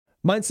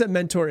Mindset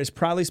Mentor is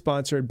proudly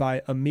sponsored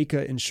by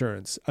Amica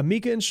Insurance.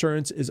 Amica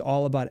Insurance is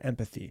all about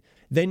empathy.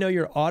 They know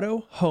your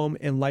auto, home,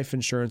 and life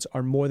insurance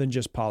are more than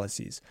just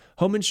policies.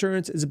 Home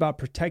insurance is about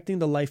protecting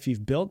the life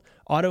you've built.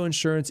 Auto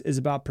insurance is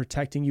about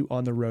protecting you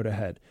on the road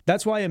ahead.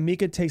 That's why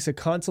Amica takes a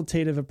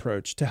consultative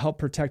approach to help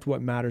protect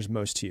what matters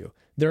most to you.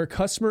 They're a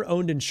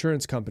customer-owned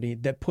insurance company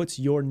that puts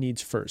your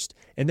needs first,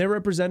 and their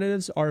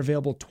representatives are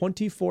available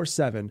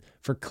 24/7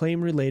 for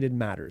claim-related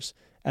matters.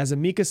 As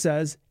Amica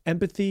says,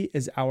 empathy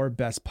is our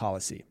best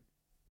policy.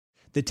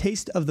 The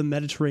Taste of the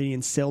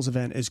Mediterranean sales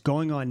event is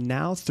going on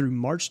now through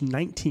March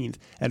 19th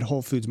at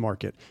Whole Foods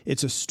Market.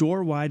 It's a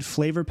store-wide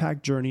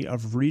flavor-packed journey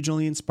of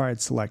regionally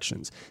inspired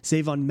selections.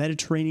 Save on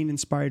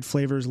Mediterranean-inspired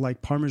flavors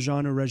like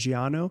Parmigiano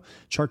Reggiano,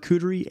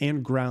 charcuterie,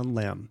 and ground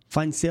lamb.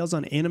 Find sales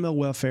on animal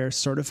welfare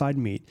certified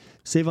meat.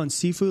 Save on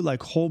seafood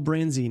like whole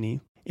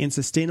branzini and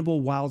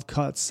sustainable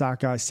wild-caught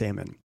sockeye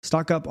salmon.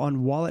 Stock up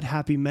on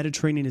wallet-happy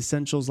Mediterranean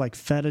essentials like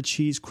feta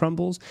cheese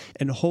crumbles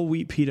and whole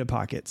wheat pita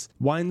pockets.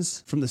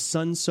 Wines from the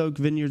sun-soaked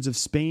vineyards of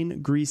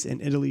Spain, Greece,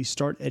 and Italy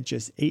start at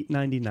just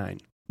 $8.99.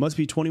 Must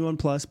be 21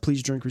 plus.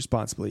 Please drink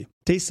responsibly.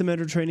 Taste the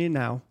Mediterranean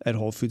now at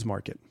Whole Foods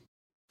Market.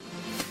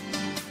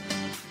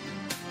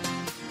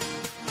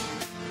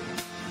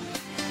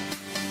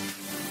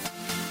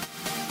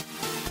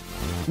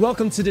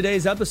 Welcome to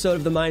today's episode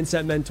of the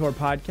Mindset Mentor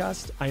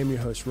podcast. I am your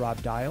host,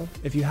 Rob Dial.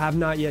 If you have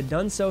not yet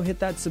done so, hit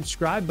that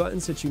subscribe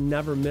button so that you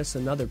never miss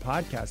another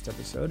podcast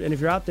episode. And if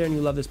you're out there and you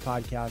love this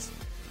podcast,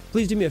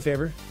 please do me a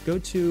favor.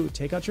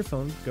 Take out your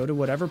phone, go to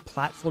whatever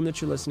platform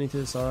that you're listening to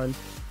this on,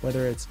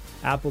 whether it's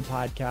Apple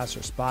Podcasts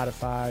or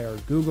Spotify or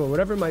Google,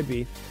 whatever it might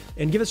be,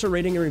 and give us a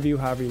rating and review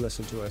however you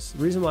listen to us.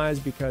 The reason why is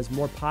because the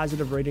more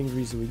positive rating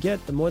reviews that we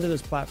get, the more that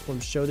those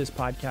platforms show this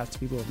podcast to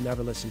people who have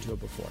never listened to it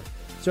before.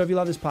 So if you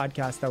love this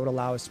podcast, that would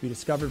allow us to be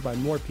discovered by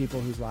more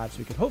people whose lives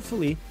we could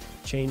hopefully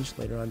change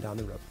later on down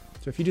the road.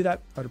 So if you do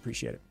that, I'd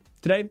appreciate it.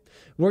 Today,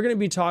 we're going to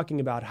be talking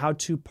about how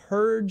to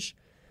purge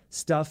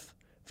stuff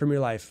from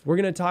your life. We're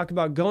going to talk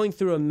about going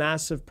through a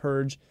massive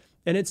purge,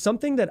 and it's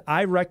something that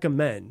I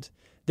recommend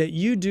that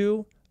you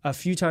do a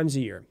few times a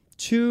year.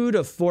 2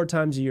 to 4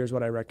 times a year is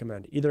what I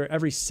recommend, either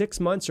every 6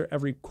 months or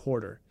every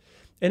quarter.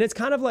 And it's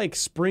kind of like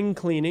spring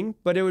cleaning,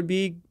 but it would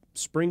be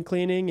spring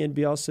cleaning.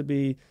 It'd also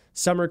be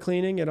summer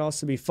cleaning. It'd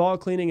also be fall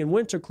cleaning and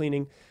winter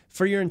cleaning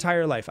for your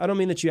entire life. I don't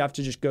mean that you have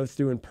to just go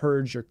through and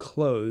purge your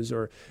clothes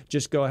or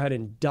just go ahead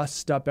and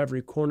dust up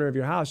every corner of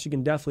your house. You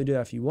can definitely do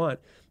that if you want.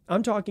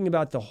 I'm talking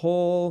about the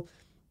whole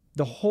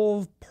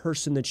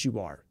person that you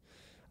are.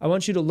 I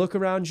want you to look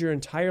around your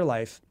entire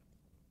life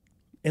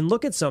and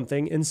look at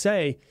something and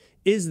say,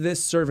 is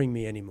this serving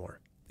me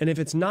anymore? And if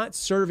it's not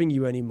serving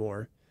you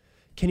anymore,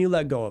 can you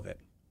let go of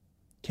it?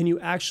 Can you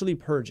actually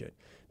purge it?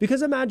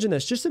 Because imagine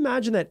this, just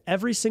imagine that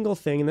every single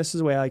thing, and this is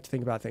the way I like to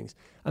think about things,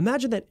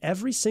 imagine that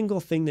every single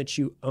thing that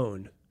you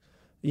own,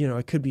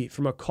 it could be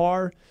from a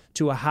car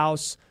to a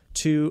house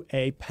to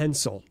a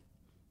pencil.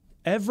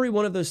 Every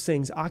one of those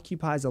things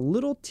occupies a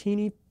little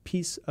teeny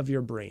piece of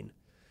your brain.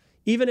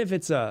 Even if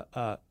it's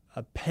a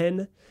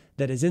pen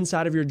that is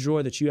inside of your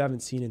drawer that you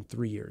haven't seen in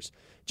 3 years.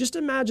 Just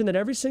imagine that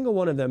every single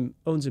one of them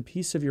owns a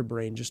piece of your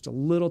brain, just a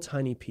little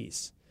tiny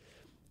piece.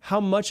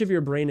 How much of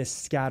your brain is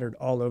scattered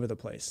all over the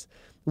place?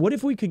 What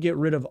if we could get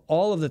rid of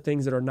all of the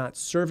things that are not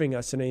serving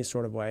us in any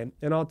sort of way?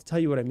 And I'll tell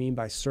you what I mean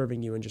by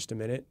serving you in just a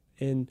minute.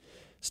 And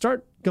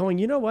start going,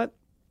 you know what?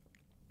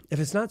 If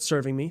it's not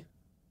serving me,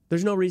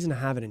 there's no reason to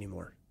have it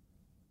anymore.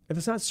 If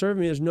it's not serving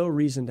me, there's no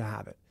reason to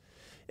have it.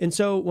 And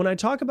so when I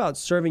talk about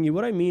serving you,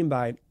 what I mean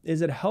by,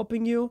 is it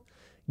helping you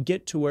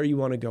get to where you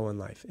want to go in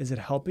life? Is it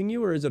helping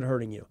you or is it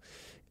hurting you?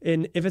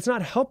 And if it's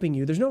not helping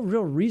you, there's no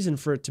real reason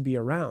for it to be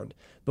around.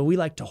 But we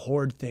like to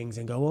hoard things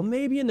and go, well,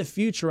 maybe in the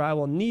future I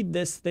will need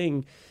this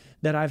thing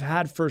that I've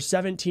had for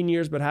 17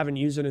 years but haven't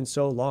used it in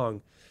so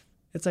long.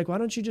 It's like, why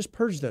don't you just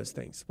purge those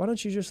things? Why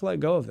don't you just let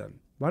go of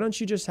them? Why don't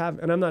you just have,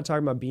 and I'm not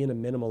talking about being a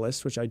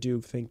minimalist, which I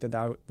do think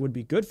that would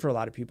be good for a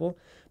lot of people,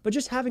 but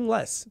just having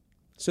less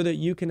so that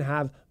you can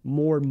have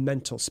more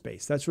mental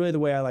space. That's really the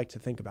way I like to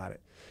think about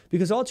it.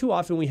 Because all too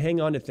often we hang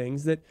on to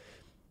things that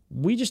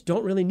we just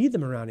don't really need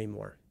them around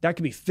anymore. That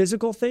could be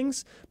physical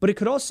things, but it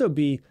could also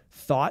be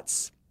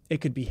thoughts.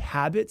 It could be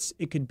habits.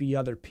 It could be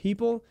other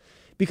people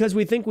because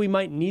we think we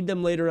might need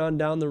them later on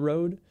down the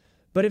road.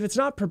 But if it's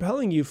not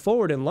propelling you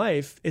forward in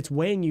life, it's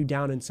weighing you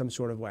down in some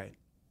sort of way.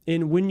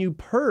 And when you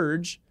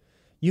purge,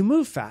 you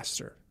move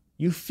faster.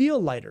 You feel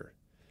lighter.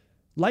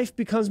 Life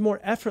becomes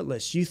more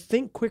effortless. You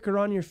think quicker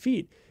on your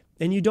feet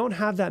and you don't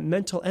have that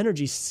mental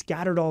energy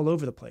scattered all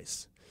over the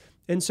place.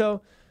 And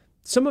so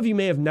some of you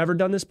may have never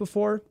done this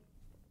before.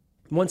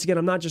 Once again,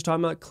 I'm not just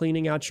talking about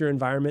cleaning out your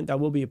environment. That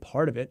will be a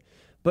part of it.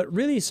 But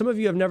really, some of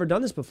you have never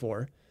done this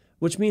before,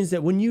 which means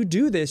that when you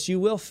do this, you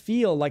will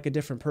feel like a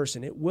different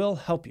person. It will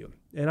help you.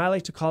 And I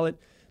like to call it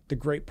the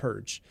Great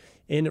Purge.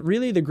 And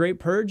really, the Great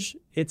Purge,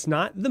 it's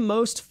not the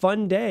most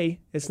fun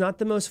day. It's not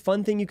the most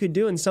fun thing you could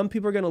do. And some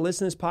people are going to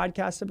listen to this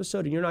podcast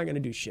episode and you're not going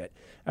to do shit.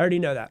 I already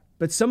know that.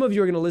 But some of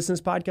you are going to listen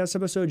to this podcast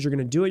episode. You're going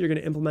to do it. You're going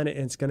to implement it.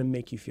 And it's going to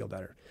make you feel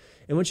better.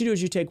 And what you do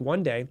is you take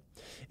one day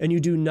and you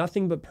do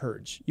nothing but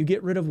purge. You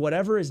get rid of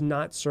whatever is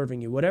not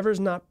serving you, whatever is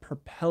not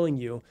propelling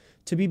you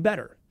to be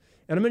better.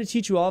 And I'm going to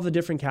teach you all the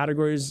different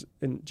categories,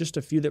 and just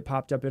a few that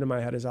popped up into my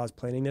head as I was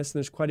planning this. And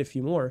there's quite a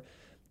few more.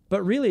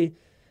 But really,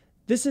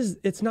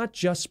 it's not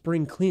just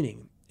spring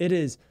cleaning. It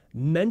is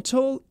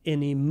mental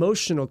and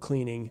emotional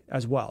cleaning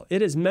as well.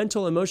 It is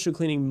mental, emotional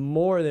cleaning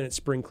more than it's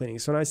spring cleaning.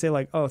 So when I say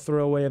like, oh,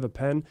 throw away of a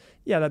pen,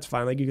 yeah, that's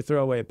fine. Like you could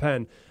throw away a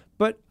pen.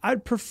 But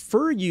I'd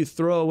prefer you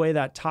throw away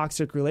that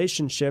toxic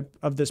relationship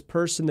of this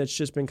person that's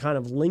just been kind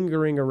of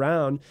lingering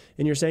around,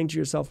 and you're saying to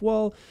yourself,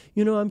 well,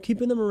 I'm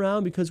keeping them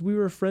around because we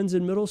were friends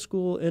in middle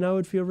school and I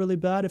would feel really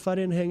bad if I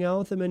didn't hang out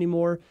with them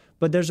anymore.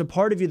 But there's a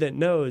part of you that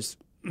knows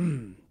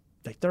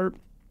like they're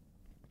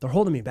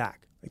holding me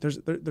back. Like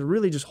they're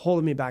really just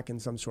holding me back in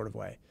some sort of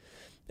way.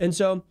 And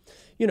so,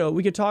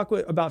 we could talk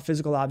about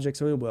physical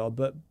objects, and we will,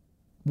 but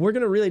we're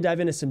going to really dive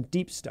into some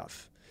deep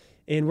stuff.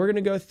 And we're going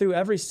to go through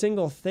every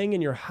single thing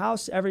in your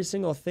house, every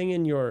single thing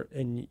in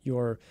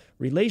your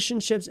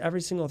relationships,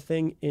 every single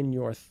thing in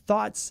your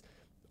thoughts,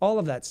 all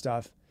of that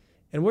stuff.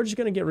 And we're just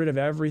going to get rid of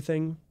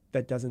everything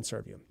that doesn't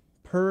serve you.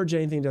 Purge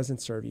anything that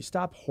doesn't serve you.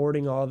 Stop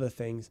hoarding all of the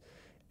things.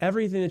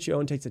 Everything that you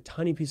own takes a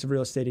tiny piece of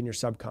real estate in your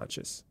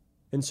subconscious.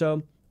 And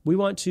so we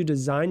want to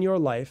design your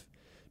life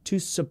to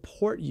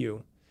support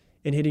you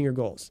in hitting your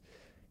goals.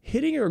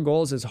 Hitting your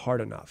goals is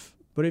hard enough.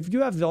 But if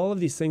you have all of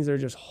these things that are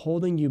just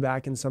holding you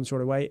back in some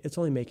sort of way, it's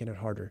only making it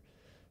harder.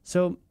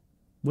 So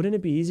wouldn't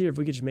it be easier if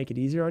we could just make it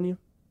easier on you?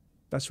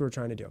 That's what we're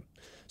trying to do.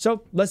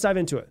 So let's dive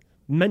into it.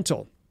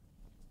 Mental.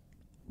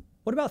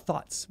 What about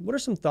thoughts? What are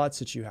some thoughts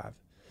that you have?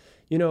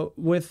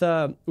 With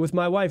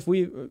my wife,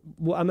 I'm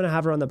going to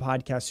have her on the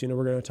podcast soon, and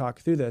we're going to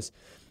talk through this.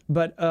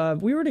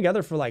 But we were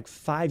together for like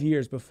 5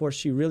 years before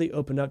she really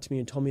opened up to me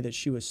and told me that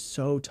she was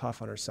so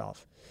tough on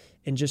herself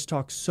and just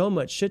talked so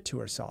much shit to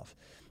herself.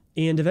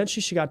 And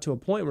eventually she got to a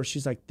point where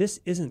she's like, this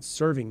isn't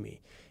serving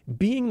me.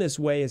 Being this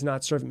way is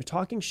not serving me.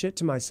 Talking shit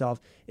to myself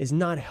is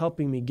not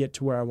helping me get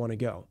to where I want to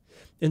go.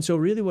 And so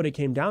really what it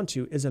came down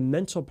to is a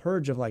mental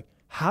purge of like,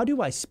 how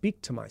do I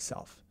speak to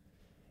myself?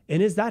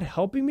 And is that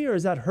helping me or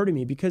is that hurting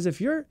me? Because if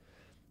you're,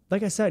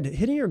 like I said,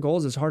 hitting your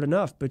goals is hard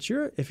enough, but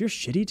if you're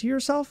shitty to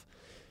yourself,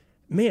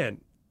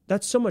 man,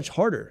 that's so much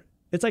harder.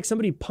 It's like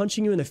somebody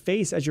punching you in the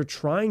face as you're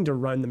trying to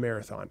run the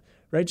marathon,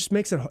 right? It just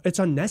makes it's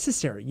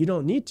unnecessary. You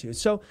don't need to.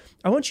 So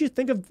I want you to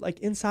think of like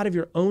inside of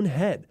your own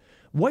head,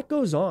 what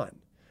goes on?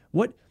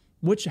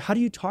 How do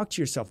you talk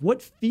to yourself?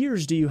 What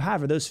fears do you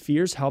have? Are those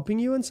fears helping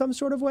you in some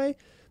sort of way?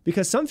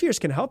 Because some fears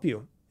can help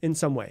you in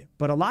some way,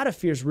 but a lot of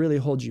fears really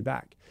hold you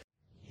back.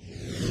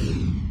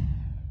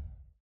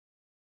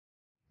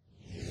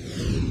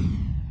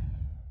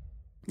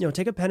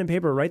 Take a pen and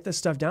paper, write this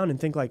stuff down and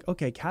think like,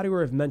 okay,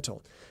 category of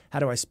mental. How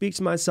do I speak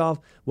to myself?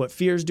 What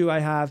fears do I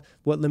have?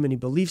 What limiting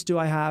beliefs do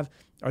I have?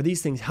 Are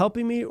these things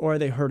helping me or are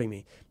they hurting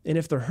me? And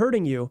if they're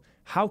hurting you,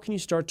 how can you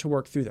start to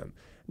work through them?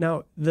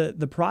 Now,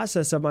 the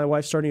process of my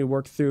wife starting to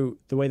work through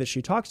the way that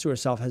she talks to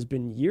herself has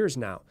been years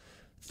now.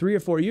 3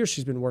 or 4 years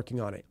she's been working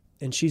on it.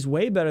 And she's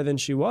way better than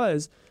she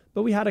was.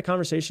 But we had a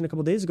conversation a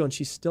couple of days ago and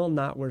she's still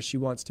not where she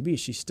wants to be.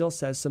 She still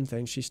says some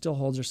things. She still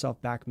holds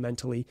herself back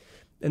mentally.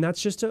 And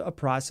that's just a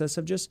process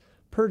of just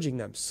purging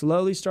them,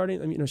 slowly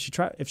starting.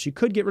 If she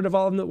could get rid of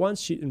all of them at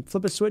once and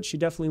flip a switch, she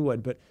definitely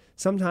would. But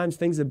sometimes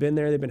things have been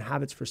there. They've been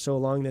habits for so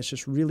long that it's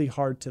just really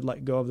hard to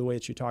let go of the way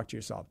that you talk to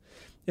yourself.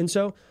 And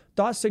so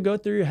thoughts that go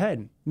through your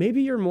head.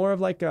 Maybe you're more of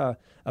like a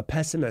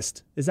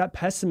pessimist. Is that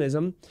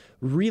pessimism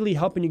really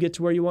helping you get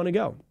to where you want to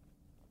go?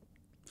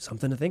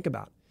 Something to think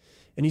about.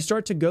 And you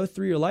start to go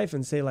through your life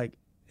and say like,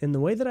 in the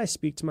way that I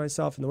speak to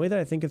myself and the way that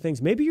I think of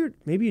things, maybe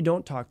you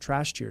don't talk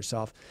trash to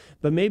yourself,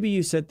 but maybe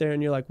you sit there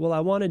and you're like, well,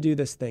 I want to do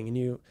this thing. And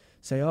you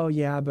say, oh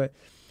yeah, but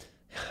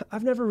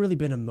I've never really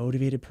been a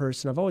motivated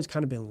person. I've always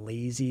kind of been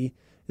lazy.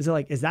 Is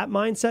that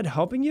mindset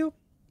helping you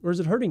or is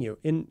it hurting you?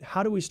 And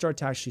how do we start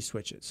to actually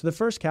switch it? So the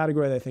first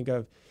category that I think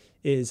of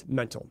is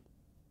mental.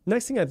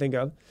 Next thing I think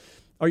of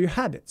are your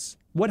habits.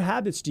 What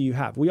habits do you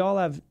have? We all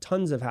have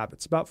tons of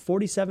habits. About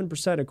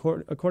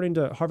 47%, according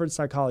to Harvard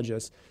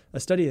psychologists,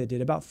 a study they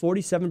did, about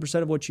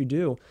 47% of what you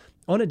do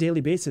on a daily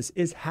basis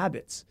is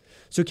habits.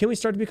 So can we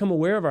start to become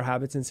aware of our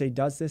habits and say,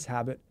 does this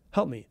habit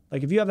help me?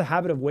 Like if you have the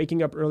habit of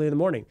waking up early in the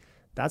morning,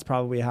 that's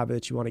probably a habit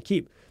that you want to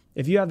keep.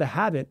 If you have the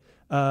habit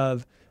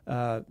of,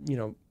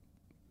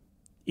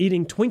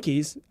 eating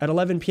Twinkies at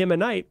 11 p.m. at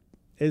night,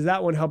 is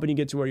that one helping you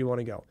get to where you want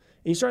to go?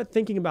 And you start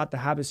thinking about the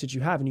habits that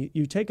you have and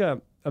you take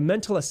a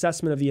mental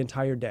assessment of the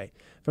entire day.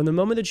 From the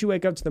moment that you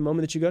wake up to the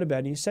moment that you go to bed,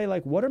 and you say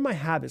like, what are my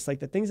habits? Like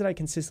the things that I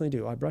consistently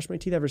do. I brush my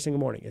teeth every single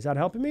morning. Is that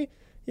helping me?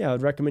 Yeah, I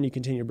would recommend you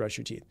continue to brush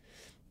your teeth.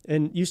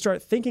 And you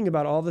start thinking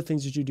about all the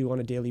things that you do on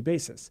a daily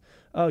basis.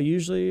 Oh,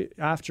 usually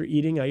after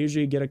eating, I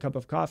usually get a cup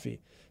of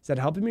coffee. Is that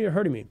helping me or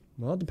hurting me?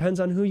 Well, it depends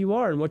on who you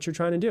are and what you're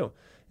trying to do.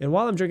 And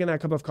while I'm drinking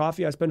that cup of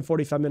coffee, I spend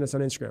 45 minutes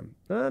on Instagram.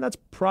 That's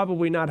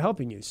probably not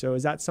helping you. So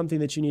is that something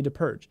that you need to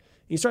purge?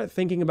 And you start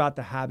thinking about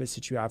the habits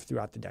that you have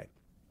throughout the day.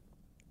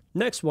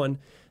 Next one,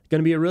 going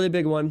to be a really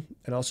big one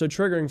and also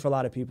triggering for a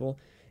lot of people,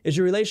 is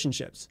your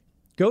relationships.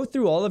 Go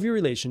through all of your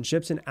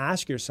relationships and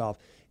ask yourself,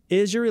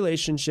 is your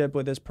relationship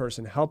with this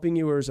person helping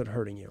you or is it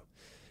hurting you?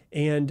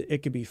 And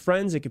it could be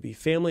friends, it could be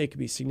family, it could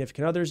be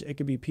significant others, it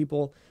could be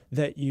people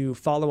that you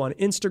follow on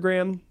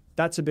Instagram.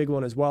 That's a big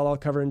one as well. I'll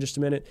cover in just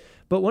a minute.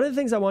 But one of the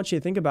things I want you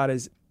to think about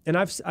is, and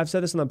I've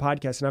said this on the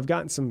podcast, and I've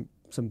gotten some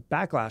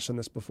backlash on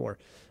this before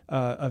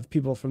of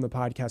people from the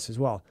podcast as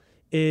well,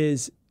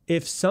 is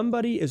if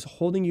somebody is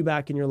holding you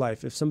back in your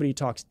life, if somebody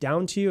talks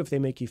down to you, if they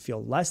make you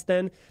feel less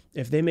than,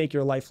 if they make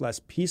your life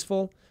less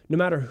peaceful, no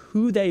matter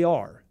who they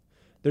are,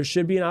 there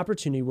should be an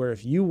opportunity where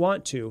if you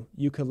want to,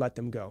 you could let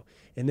them go.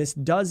 And this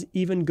does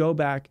even go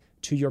back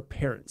to your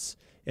parents.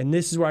 And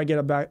this is where I get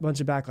a bunch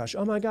of backlash.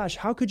 Oh my gosh,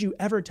 how could you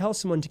ever tell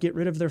someone to get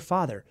rid of their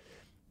father?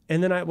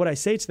 And then what I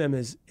say to them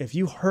is, if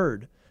you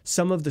heard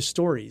some of the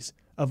stories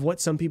of what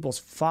some people's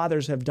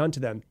fathers have done to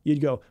them, you'd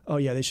go, oh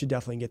yeah, they should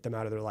definitely get them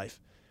out of their life.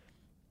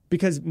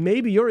 Because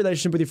maybe your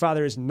relationship with your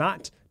father is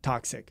not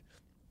toxic.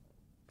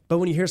 But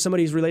when you hear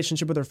somebody's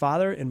relationship with their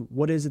father and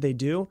what is it they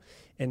do,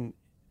 and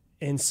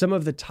some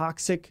of the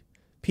toxic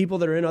people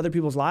that are in other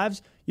people's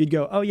lives, you'd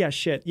go, oh yeah,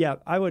 shit. Yeah,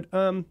 I would,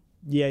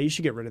 yeah, you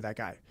should get rid of that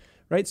guy.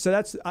 Right?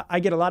 So I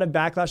get a lot of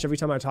backlash every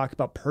time I talk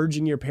about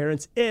purging your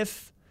parents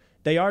if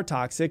they are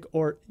toxic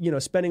or,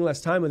 spending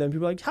less time with them.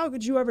 People are like, how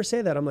could you ever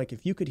say that? I'm like,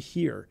 if you could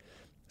hear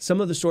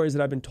some of the stories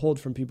that I've been told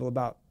from people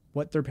about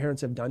what their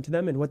parents have done to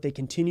them and what they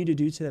continue to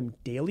do to them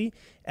daily,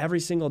 every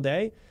single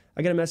day.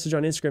 I got a message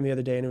on Instagram the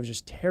other day and it was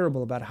just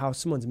terrible about how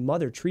someone's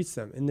mother treats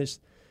them and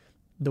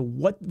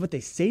what they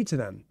say to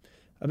them.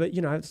 But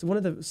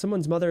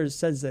someone's mother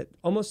says that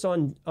almost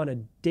on a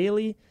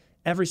daily,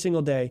 every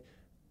single day,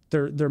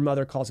 their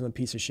mother calls them a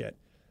piece of shit.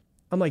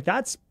 I'm like,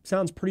 that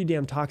sounds pretty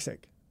damn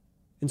toxic.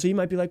 And so you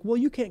might be like, well,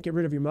 you can't get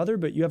rid of your mother,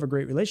 but you have a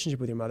great relationship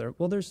with your mother.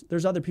 Well,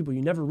 there's other people.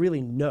 You never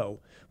really know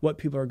what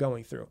people are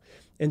going through.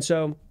 And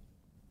so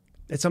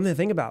it's something to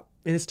think about.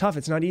 And it's tough.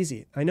 It's not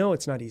easy. I know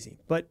it's not easy,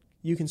 but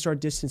you can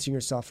start distancing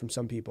yourself from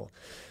some people.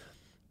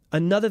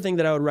 Another thing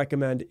that I would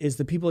recommend is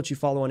the people that you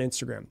follow on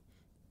Instagram.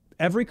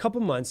 Every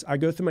couple months, I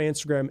go through my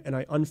Instagram and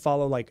I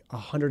unfollow like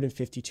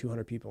 150,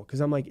 200 people because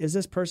I'm like, is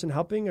this person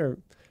helping or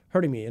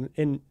hurting me?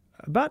 And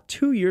about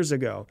 2 years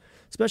ago,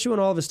 especially when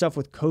all the stuff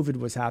with COVID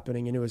was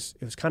happening and it was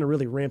kind of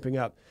really ramping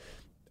up,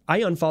 I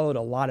unfollowed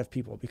a lot of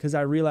people because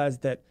I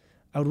realized that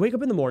I would wake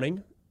up in the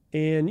morning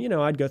and,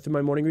 I'd go through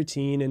my morning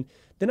routine and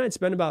then I'd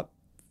spend about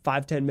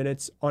 5-10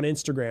 minutes on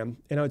Instagram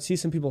and I would see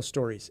some people's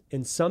stories.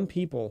 And some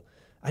people,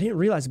 I didn't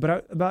realize,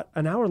 but about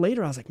an hour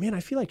later, I was like, man,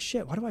 I feel like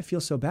shit. Why do I feel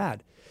so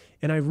bad?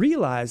 And I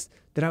realized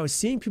that I was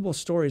seeing people's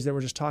stories that were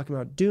just talking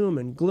about doom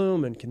and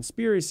gloom and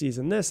conspiracies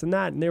and this and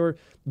that. And they were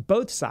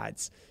both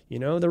sides,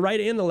 the right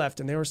and the left.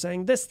 And they were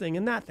saying this thing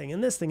and that thing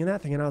and this thing and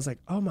that thing. And I was like,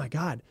 oh my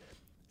God,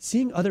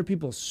 seeing other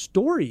people's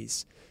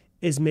stories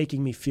is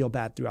making me feel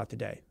bad throughout the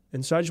day.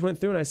 And so I just went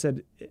through and I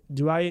said,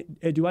 do I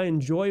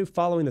enjoy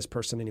following this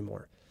person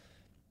anymore?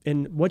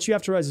 And what you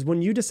have to realize is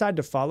when you decide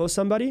to follow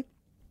somebody,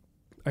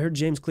 I heard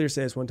James Clear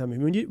say this one time,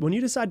 when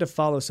you decide to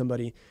follow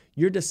somebody,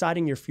 you're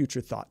deciding your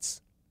future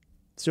thoughts.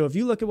 So if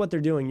you look at what they're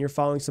doing, you're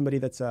following somebody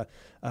that's a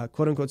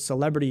quote unquote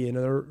celebrity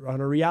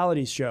on a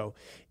reality show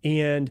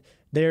and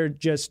they're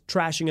just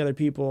trashing other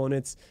people and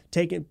it's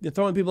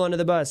throwing people under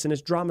the bus and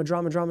it's drama.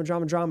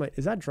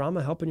 Is that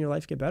drama helping your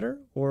life get better?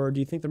 Or do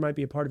you think there might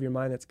be a part of your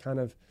mind that's kind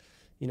of,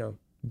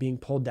 being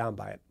pulled down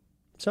by it?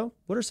 So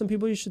what are some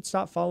people you should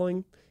stop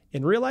following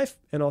in real life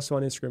and also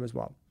on Instagram as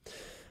well?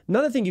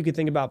 Another thing you could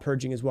think about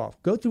purging as well,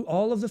 go through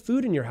all of the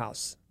food in your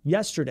house.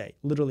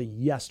 Literally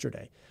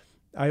yesterday,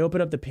 I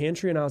opened up the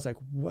pantry and I was like,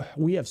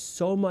 we have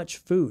so much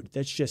food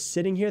that's just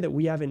sitting here that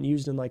we haven't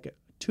used in like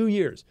 2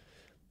 years.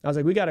 I was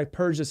like, we got to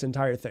purge this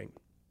entire thing.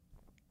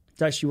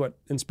 It's actually what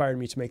inspired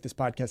me to make this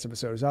podcast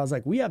episode. So I was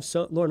like,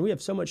 Lauren, we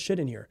have so much shit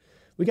in here.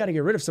 We got to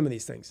get rid of some of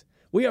these things.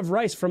 We have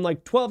rice from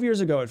like 12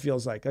 years ago, it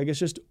feels like. Like it's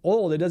just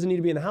old. It doesn't need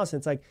to be in the house. And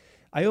it's like,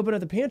 I open up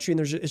the pantry and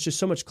it's just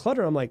so much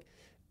clutter. I'm like,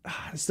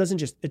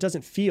 it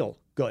doesn't feel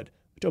good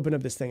to open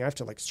up this thing. I have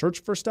to like search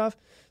for stuff.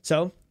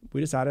 So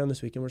we decided on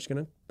this weekend, we're just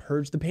going to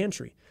purge the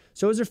pantry.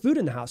 So is there food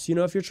in the house?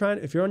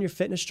 If you're on your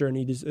fitness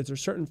journey, is there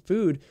certain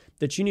food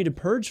that you need to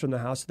purge from the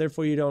house?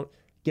 Therefore you don't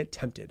get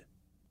tempted.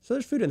 So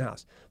there's food in the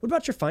house. What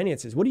about your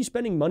finances? What are you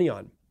spending money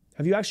on?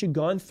 Have you actually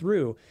gone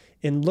through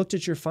and looked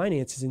at your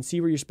finances and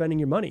see where you're spending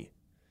your money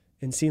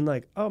and seen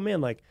like, oh man,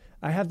 like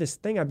I have this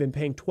thing I've been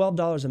paying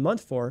 $12 a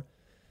month for.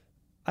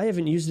 I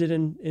haven't used it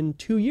in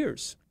 2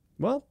 years.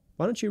 Well,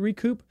 why don't you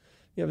recoup?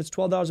 If it's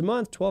 $12 a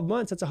month, 12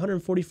 months, that's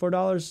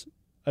 $144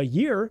 a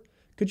year.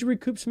 Could you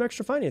recoup some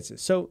extra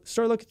finances? So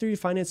start looking through your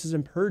finances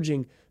and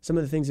purging some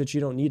of the things that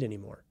you don't need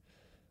anymore.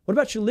 What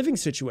about your living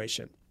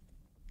situation?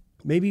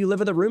 Maybe you live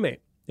with a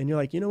roommate and you're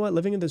like, you know what,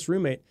 living with this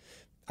roommate,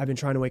 I've been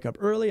trying to wake up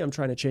early. I'm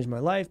trying to change my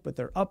life, but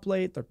they're up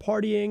late. They're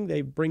partying.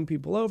 They bring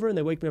people over and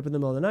they wake me up in the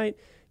middle of the night.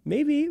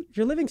 Maybe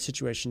your living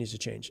situation needs to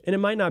change. And it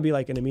might not be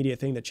like an immediate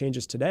thing that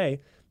changes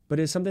today, but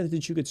it's something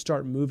that you could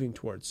start moving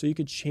towards. So you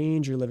could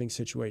change your living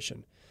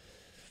situation.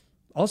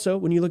 Also,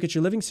 when you look at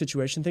your living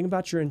situation, think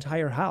about your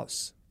entire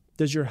house.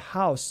 Does your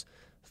house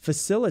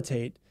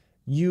facilitate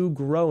you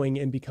growing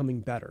and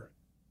becoming better.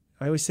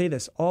 I always say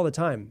this all the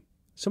time.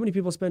 So many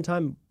people spend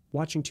time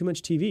watching too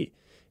much TV.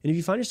 And if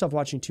you find yourself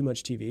watching too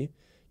much TV,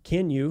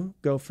 can you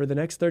go for the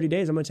next 30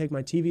 days, I'm going to take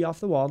my TV off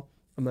the wall,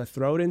 I'm going to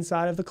throw it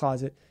inside of the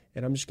closet,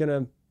 and I'm just going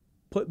to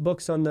put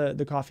books on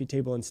the coffee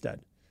table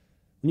instead.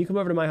 When you come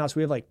over to my house,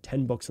 we have like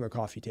 10 books on the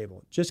coffee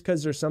table. Just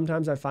because there's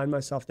sometimes I find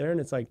myself there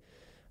and it's like,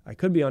 I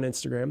could be on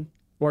Instagram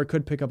or I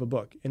could pick up a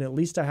book. And at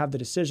least I have the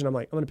decision. I'm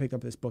like, I'm going to pick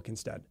up this book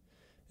instead.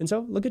 And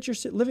so look at your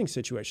living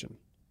situation.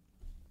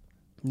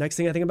 Next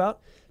thing I think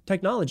about,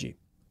 technology.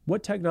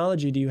 What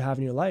technology do you have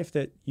in your life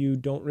that you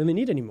don't really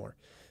need anymore?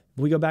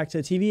 If we go back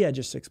to the TV I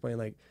just explained,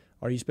 like,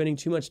 are you spending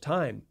too much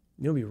time?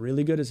 You know, it'd be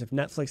really good is if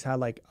Netflix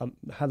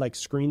had like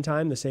screen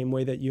time the same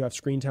way that you have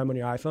screen time on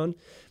your iPhone.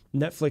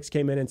 Netflix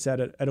came in and said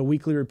at a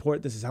weekly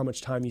report, this is how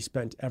much time you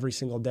spent every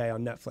single day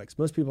on Netflix.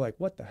 Most people are like,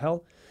 what the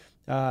hell?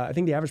 I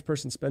think the average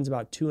person spends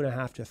about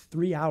 2.5 to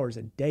 3 hours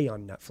a day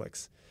on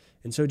Netflix.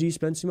 And so do you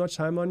spend too much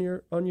time on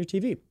your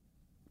TV?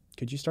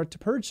 Could you start to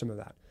purge some of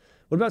that?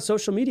 What about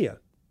social media?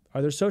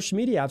 Are there social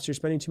media apps you're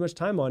spending too much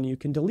time on you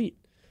can delete?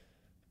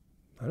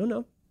 I don't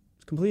know.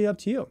 It's completely up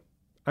to you.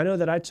 I know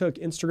that I took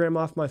Instagram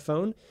off my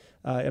phone,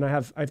 and I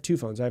have 2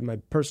 phones. I have my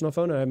personal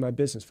phone and I have my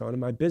business phone. And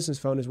my business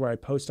phone is where I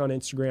post on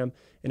Instagram,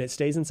 and it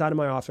stays inside of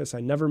my office. I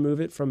never move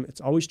it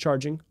it's always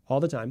charging all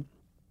the time.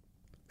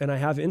 And I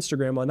have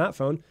Instagram on that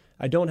phone.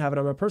 I don't have it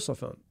on my personal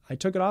phone. I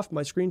took it off.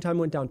 My screen time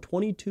went down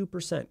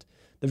 22%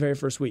 the very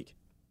first week.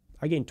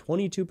 I gained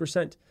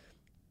 22%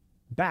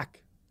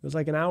 back. It was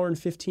like an hour and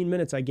 15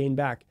 minutes I gained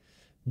back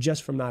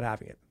just from not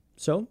having it.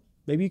 So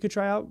maybe you could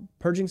try out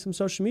purging some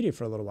social media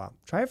for a little while.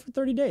 Try it for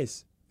 30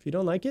 days. If you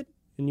don't like it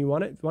and you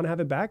want to have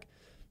it back,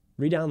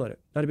 re-download it.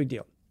 Not a big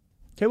deal.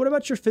 Okay, what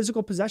about your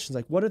physical possessions?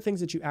 Like, what are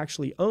things that you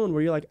actually own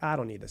where you're like, I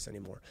don't need this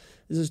anymore.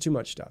 This is too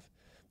much stuff.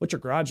 What's your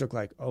garage look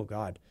like? Oh,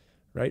 God,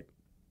 right?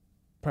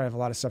 Probably have a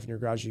lot of stuff in your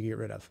garage you get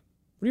rid of.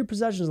 What do your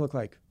possessions look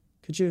like?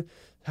 Could you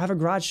have a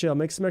garage sale,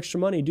 make some extra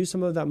money, do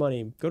some of that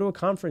money, go to a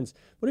conference?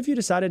 What if you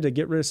decided to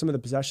get rid of some of the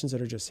possessions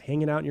that are just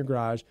hanging out in your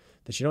garage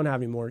that you don't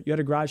have anymore? You had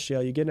a garage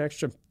sale, you get an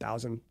extra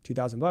 $1,000,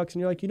 $2,000, and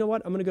you're like, you know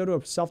what? I'm going to go to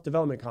a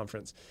self-development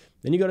conference.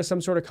 Then you go to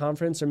some sort of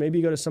conference, or maybe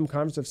you go to some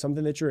conference of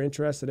something that you're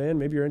interested in.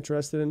 Maybe you're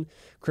interested in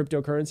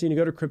cryptocurrency, and you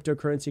go to a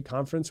cryptocurrency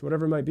conference,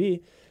 whatever it might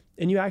be,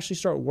 and you actually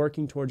start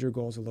working towards your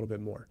goals a little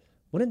bit more.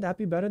 Wouldn't that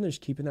be better than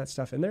just keeping that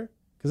stuff in there?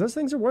 Because those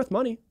things are worth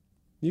money.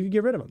 You could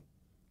get rid of them.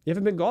 You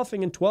haven't been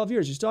golfing in 12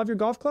 years. You still have your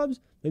golf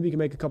clubs? Maybe you can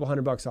make a couple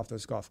 $100 off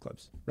those golf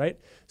clubs, right?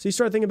 So you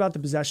start thinking about the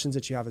possessions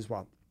that you have as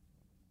well.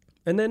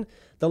 And then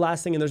the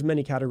last thing, and there's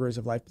many categories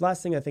of life, the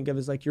last thing I think of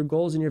is like your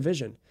goals and your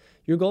vision.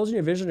 Your goals and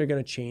your vision are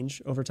going to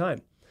change over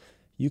time.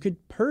 You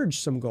could purge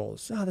some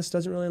goals. This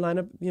doesn't really line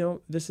up.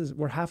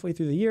 We're halfway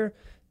through the year.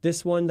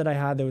 This one that I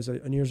had, that was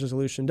a New Year's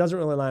resolution, doesn't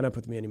really line up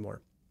with me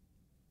anymore.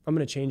 I'm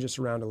going to change this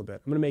around a little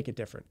bit. I'm going to make it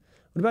different.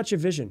 What about your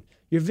vision?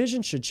 Your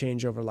vision should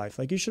change over life.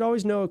 Like, you should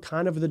always know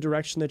kind of the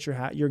direction that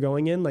you're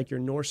going in, like your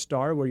North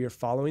Star, where you're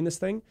following this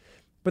thing.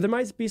 But there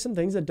might be some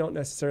things that don't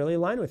necessarily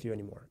align with you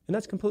anymore. And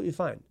that's completely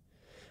fine.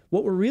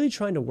 What we're really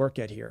trying to work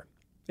at here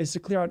is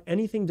to clear out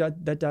anything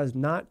that does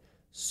not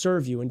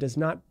serve you and does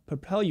not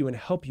propel you and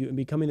help you in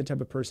becoming the type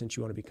of person that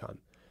you want to become.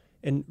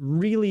 And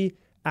really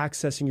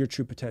accessing your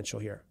true potential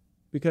here.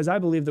 Because I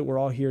believe that we're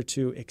all here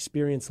to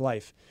experience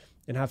life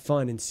and have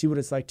fun and see what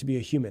it's like to be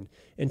a human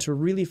and to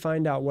really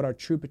find out what our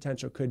true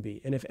potential could be.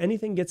 And if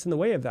anything gets in the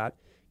way of that,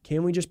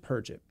 can we just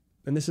purge it?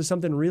 And this is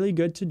something really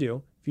good to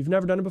do. If you've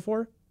never done it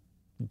before,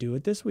 do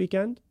it this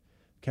weekend.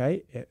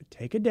 Okay,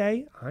 take a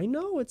day. I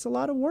know it's a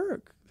lot of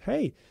work.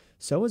 Hey,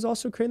 so is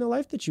also creating the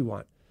life that you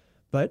want.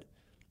 But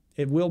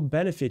it will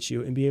benefit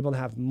you and be able to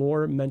have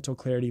more mental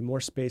clarity,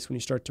 more space when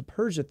you start to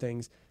purge the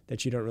things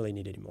that you don't really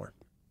need anymore.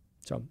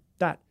 So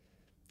that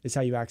is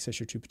how you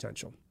access your true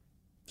potential.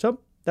 So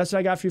that's what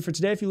I got for you for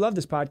today. If you love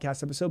this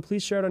podcast episode,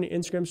 please share it on your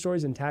Instagram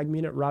stories and tag me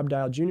in at Rob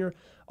Dial Jr.,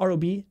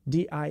 ROBDIALJR.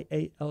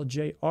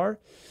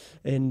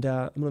 And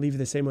I'm going to leave you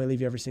the same way I leave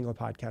you every single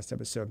podcast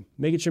episode.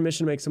 Make it your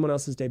mission to make someone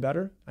else's day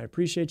better. I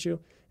appreciate you,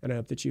 and I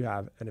hope that you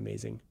have an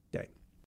amazing day.